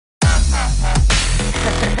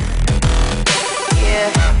Yeah,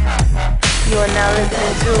 you are now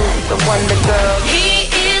listening to the Wonder Girl. He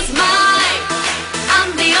is mine.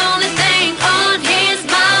 I'm the only thing on his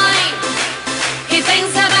mind. He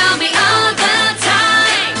thinks about me all the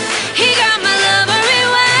time. He got my love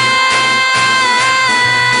everywhere.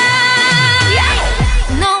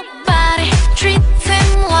 Nobody treats him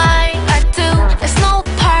like I do. There's no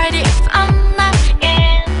party if I'm not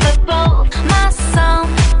in the boat. My song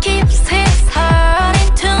keeps his heart in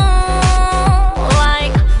tune,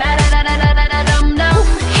 like ba-da-da-da-da-da-dum-dum.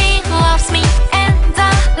 He loves me and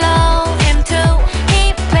I love him too.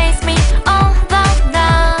 He plays me all the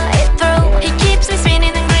night through. He keeps me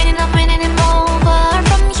spinning and grinning, I'm winning him over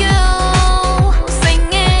from you.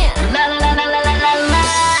 Singing la la la la la la la la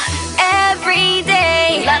every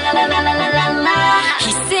day. La la la la la la la la.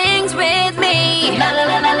 He sings with me. La la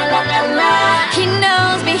la la la la la la. He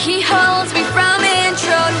knows me, he holds me from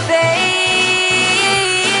intro to fade.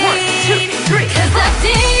 1, 2, 3. 'Cause the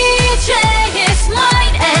DJ is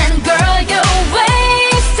mine, and girl, you're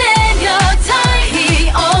wasting your time. He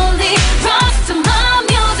only rocks to my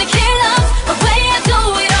music. He loves the way I do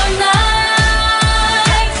it all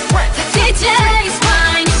night. The DJ is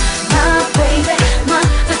mine, my baby,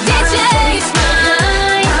 the DJ is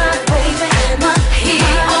mine, my baby, he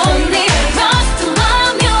only rocks to my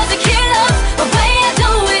music. He loves the way I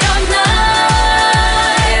do it all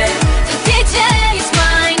night. The DJ is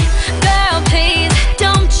mine, girl, please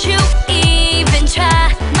don't you even try.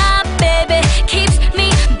 My baby keeps me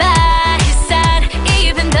by his side,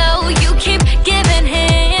 even though you keep giving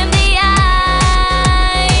him the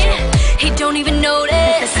eye. He don't even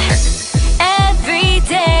notice. Every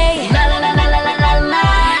day, la la la la la la la la,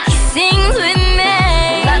 he sings with me.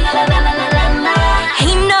 La la la la la la la la.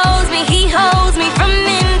 He knows me, he holds me from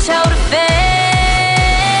intro to fade.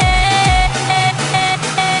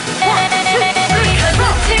 1, 2, 3. 'Cause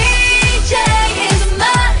the DJ is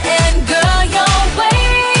mine, and girl, you're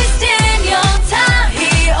wasting your time.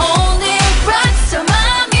 He only rocks to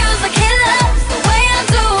my music. He loves the way I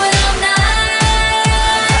do it all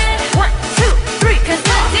night. 1, 2, 3. 'Cause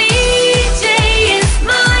the DJ is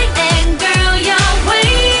mine, and girl, you're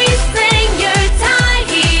wasting your time.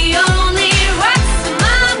 He only rocks to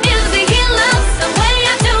my music. He loves the way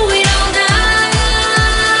I do it all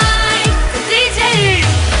night. The DJ.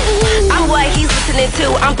 I'm what he's listening to,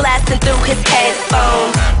 I'm blasting through his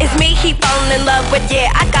headphones. It's me he falling in love with,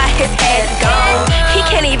 yeah, I got his head gone. He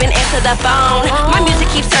can't even answer the phone. My music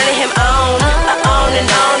keeps turning him on and on and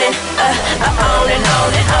on and on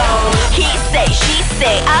and on. He say, she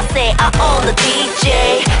say, I say, I own the DJ.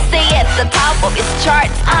 Stay at the top of his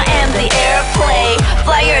charts, I am the airplane,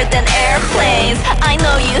 flyer than airplanes. I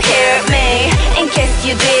know you hear me. In case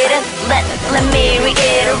you didn't, let me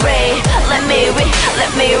reiterate. Let me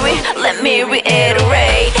reiterate.